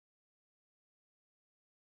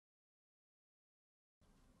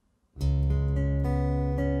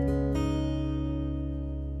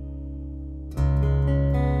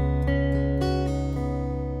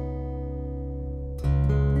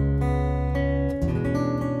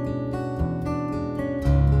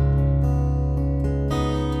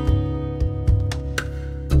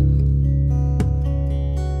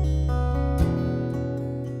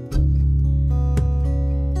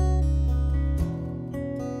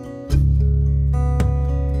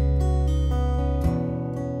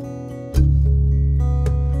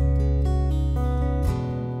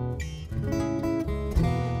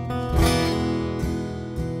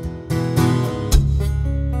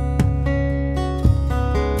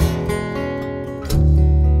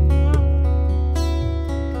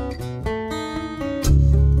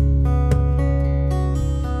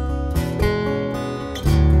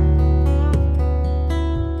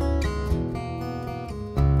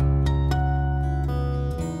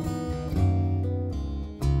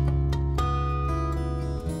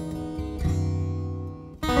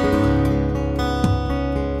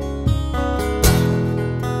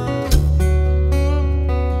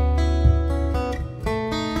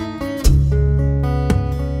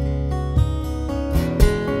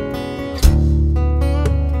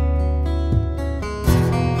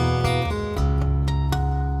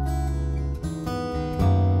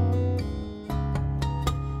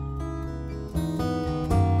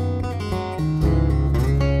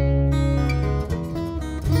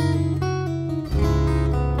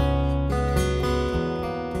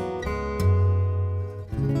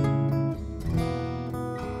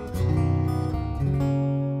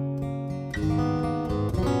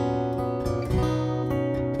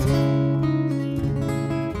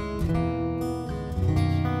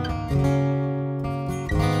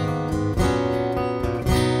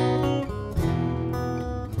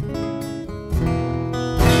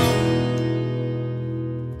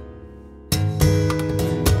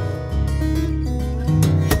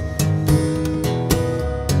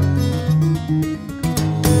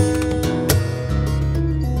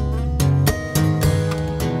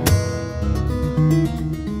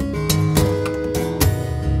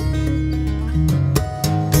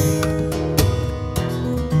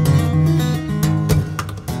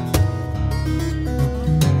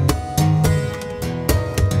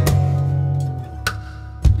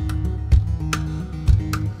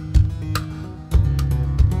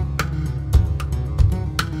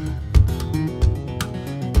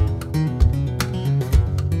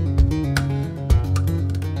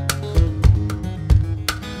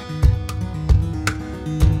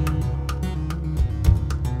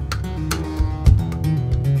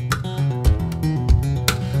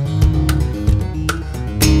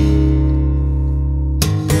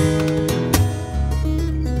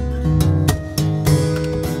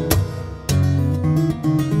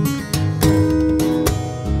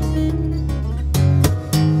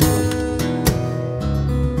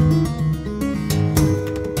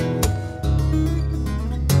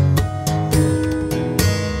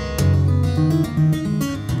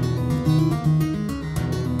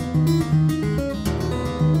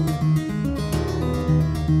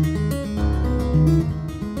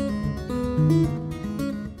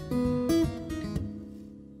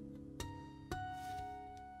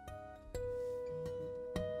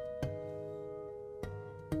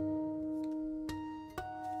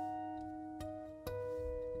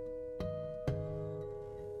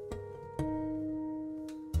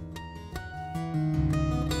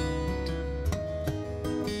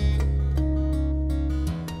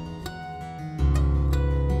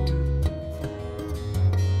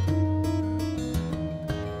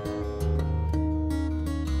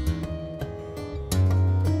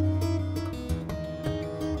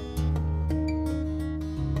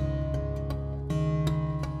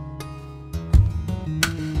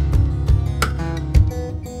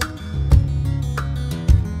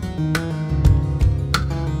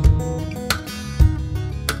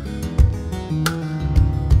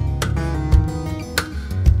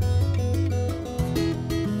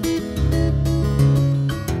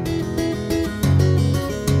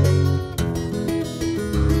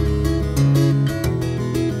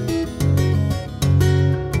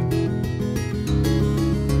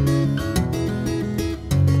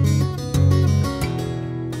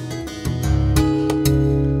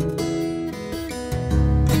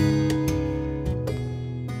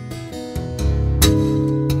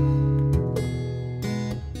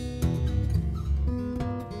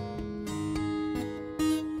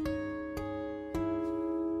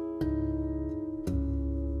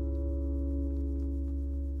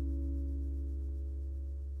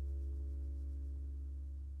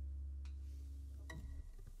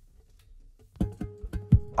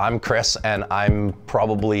I'm Chris, and I'm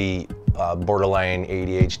probably borderline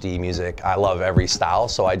ADHD music. I love every style,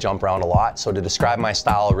 so I jump around a lot. So to describe my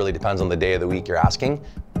style really depends on the day of the week you're asking.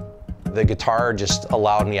 The guitar just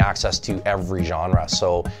allowed me access to every genre.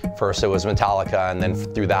 So first it was Metallica, and then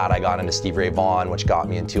through that I got into Stevie Ray Vaughan, which got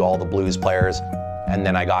me into all the blues players. And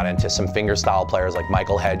then I got into some fingerstyle players like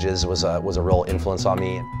Michael Hedges was a real influence on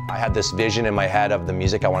me. I had this vision in my head of the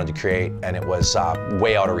music I wanted to create, and it was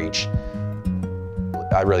way out of reach.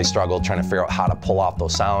 I really struggled trying to figure out how to pull off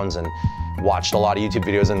those sounds, and watched a lot of YouTube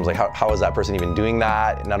videos and was like, how is that person even doing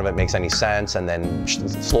that? None of it makes any sense. And then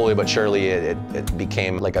slowly but surely it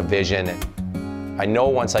became like a vision. I know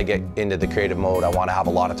once I get into the creative mode, I want to have a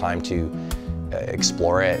lot of time to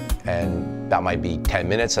explore it, and that might be 10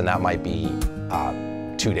 minutes, and that might be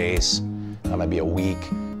 2 days, that might be a week.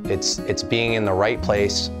 It's being in the right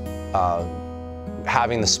place,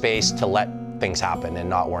 having the space to let things happen and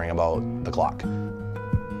not worrying about the clock.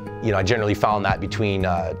 You know, I generally found that between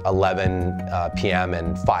 11 p.m.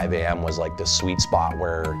 and 5 a.m. was like the sweet spot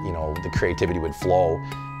where, you know, the creativity would flow.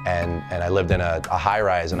 And I lived in a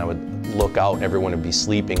high-rise, and I would look out and everyone would be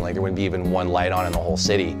sleeping, like there wouldn't be even one light on in the whole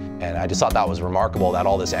city. And I just thought that was remarkable, that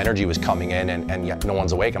all this energy was coming in and yet no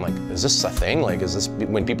one's awake. I'm like, is this a thing? Like, is this,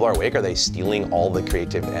 when people are awake, are they stealing all the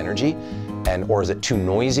creative energy? Or is it too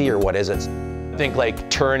noisy, or what is it? I think like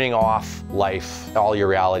turning off life, all your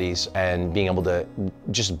realities, and being able to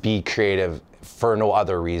just be creative for no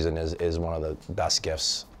other reason is one of the best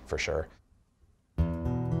gifts, for sure.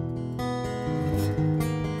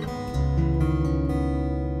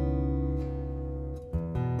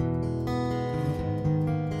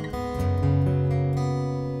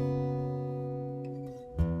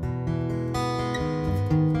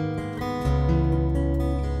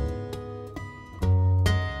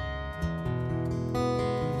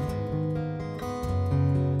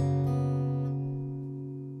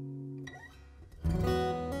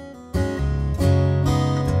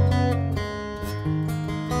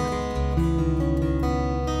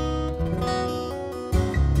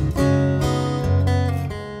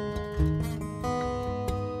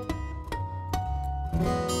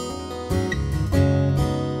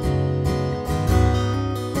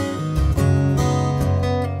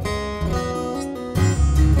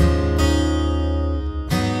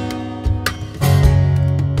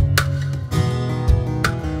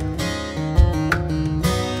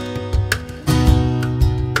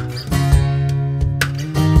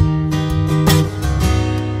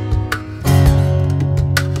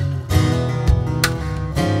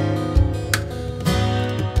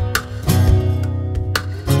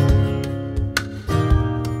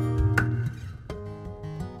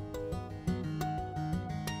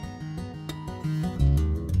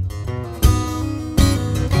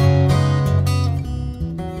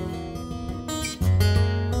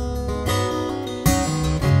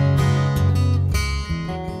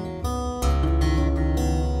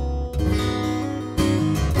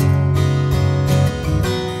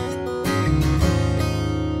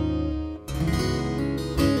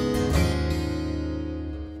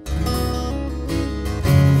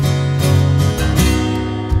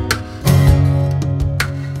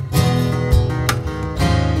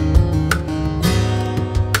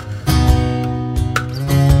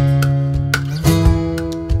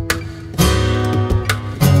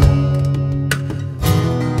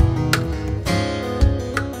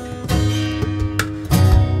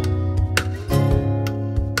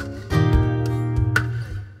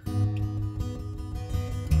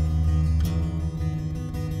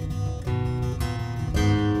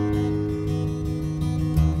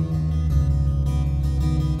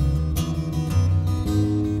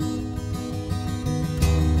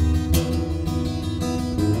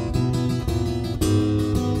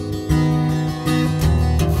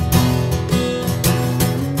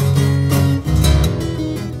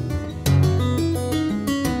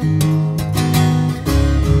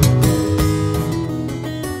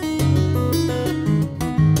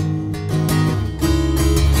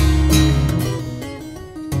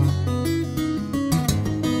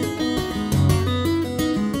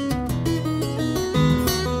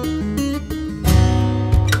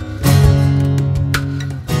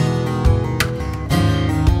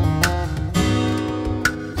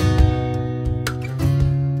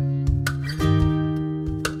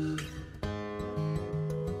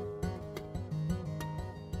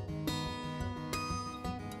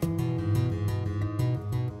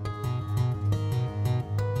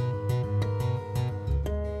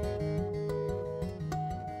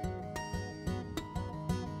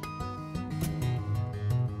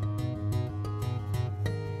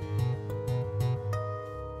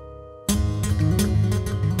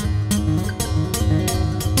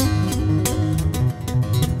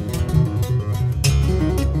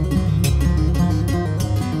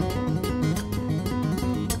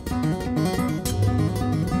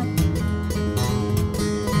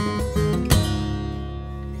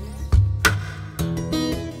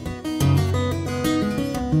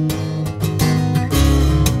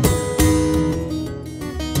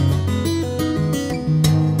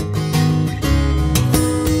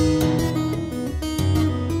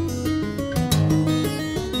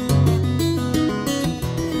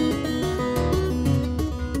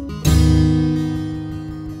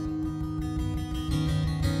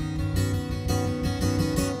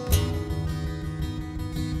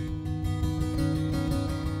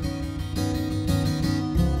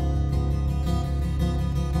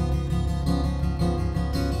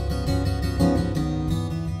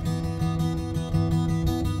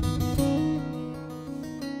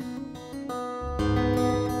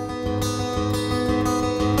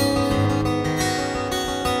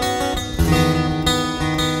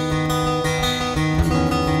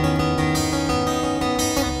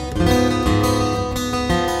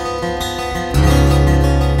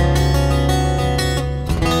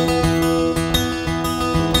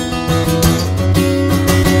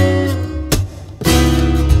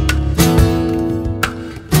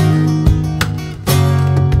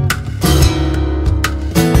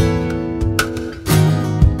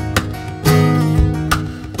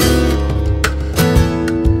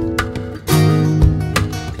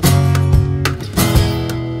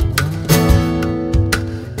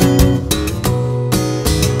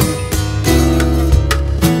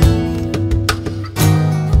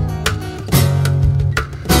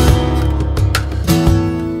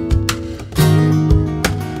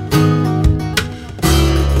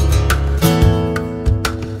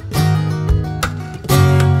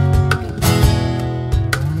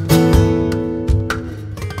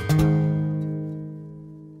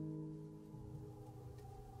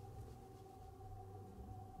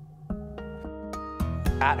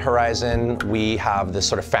 At Horizon, we have this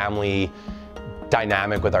sort of family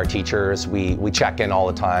dynamic with our teachers. We check in all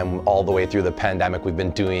the time. All the way through the pandemic, we've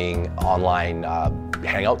been doing online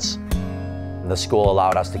hangouts. The school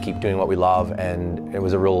allowed us to keep doing what we love, and it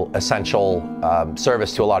was a real essential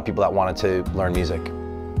service to a lot of people that wanted to learn music.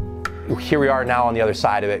 Here we are now on the other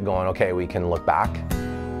side of it going, okay, we can look back.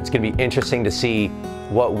 It's going to be interesting to see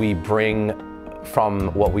what we bring from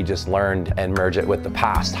what we just learned and merge it with the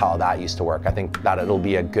past, how that used to work. I think that it'll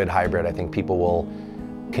be a good hybrid. I think people will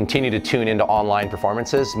continue to tune into online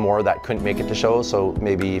performances more that couldn't make it to shows. So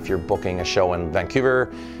maybe if you're booking a show in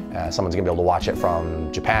Vancouver, someone's gonna be able to watch it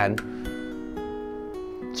from Japan.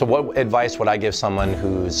 So what advice would I give someone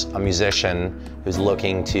who's a musician, who's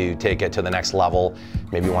looking to take it to the next level,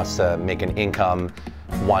 maybe wants to make an income,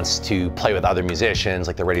 wants to play with other musicians,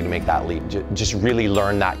 like they're ready to make that leap? Just really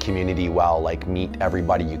learn that community well, like meet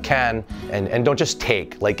everybody you can, and don't just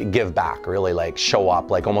take, like give back, really like show up,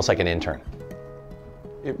 like almost like an intern.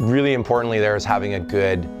 Really importantly there is having a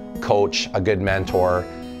good coach, a good mentor,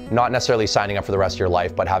 not necessarily signing up for the rest of your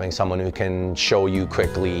life, but having someone who can show you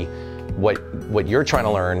quickly what you're trying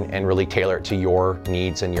to learn and really tailor it to your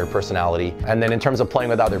needs and your personality. And then in terms of playing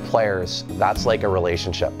with other players, that's like a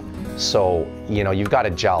relationship. So, you know, you've got to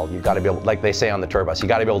gel, you've got to be able, like they say on the tour bus, you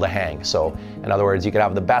got to be able to hang. So, in other words, you could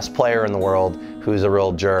have the best player in the world who's a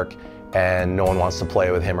real jerk and no one wants to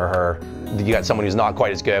play with him or her. You got someone who's not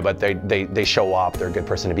quite as good, but they show up, they're a good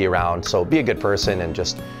person to be around. So be a good person and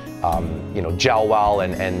just, you know, gel well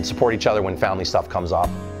and support each other when family stuff comes up.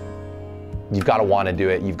 You've got to want to do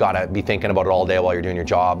it. You've got to be thinking about it all day while you're doing your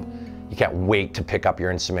job. You can't wait to pick up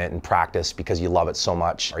your instrument and practice because you love it so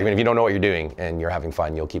much. Or even if you don't know what you're doing and you're having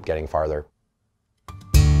fun, you'll keep getting farther.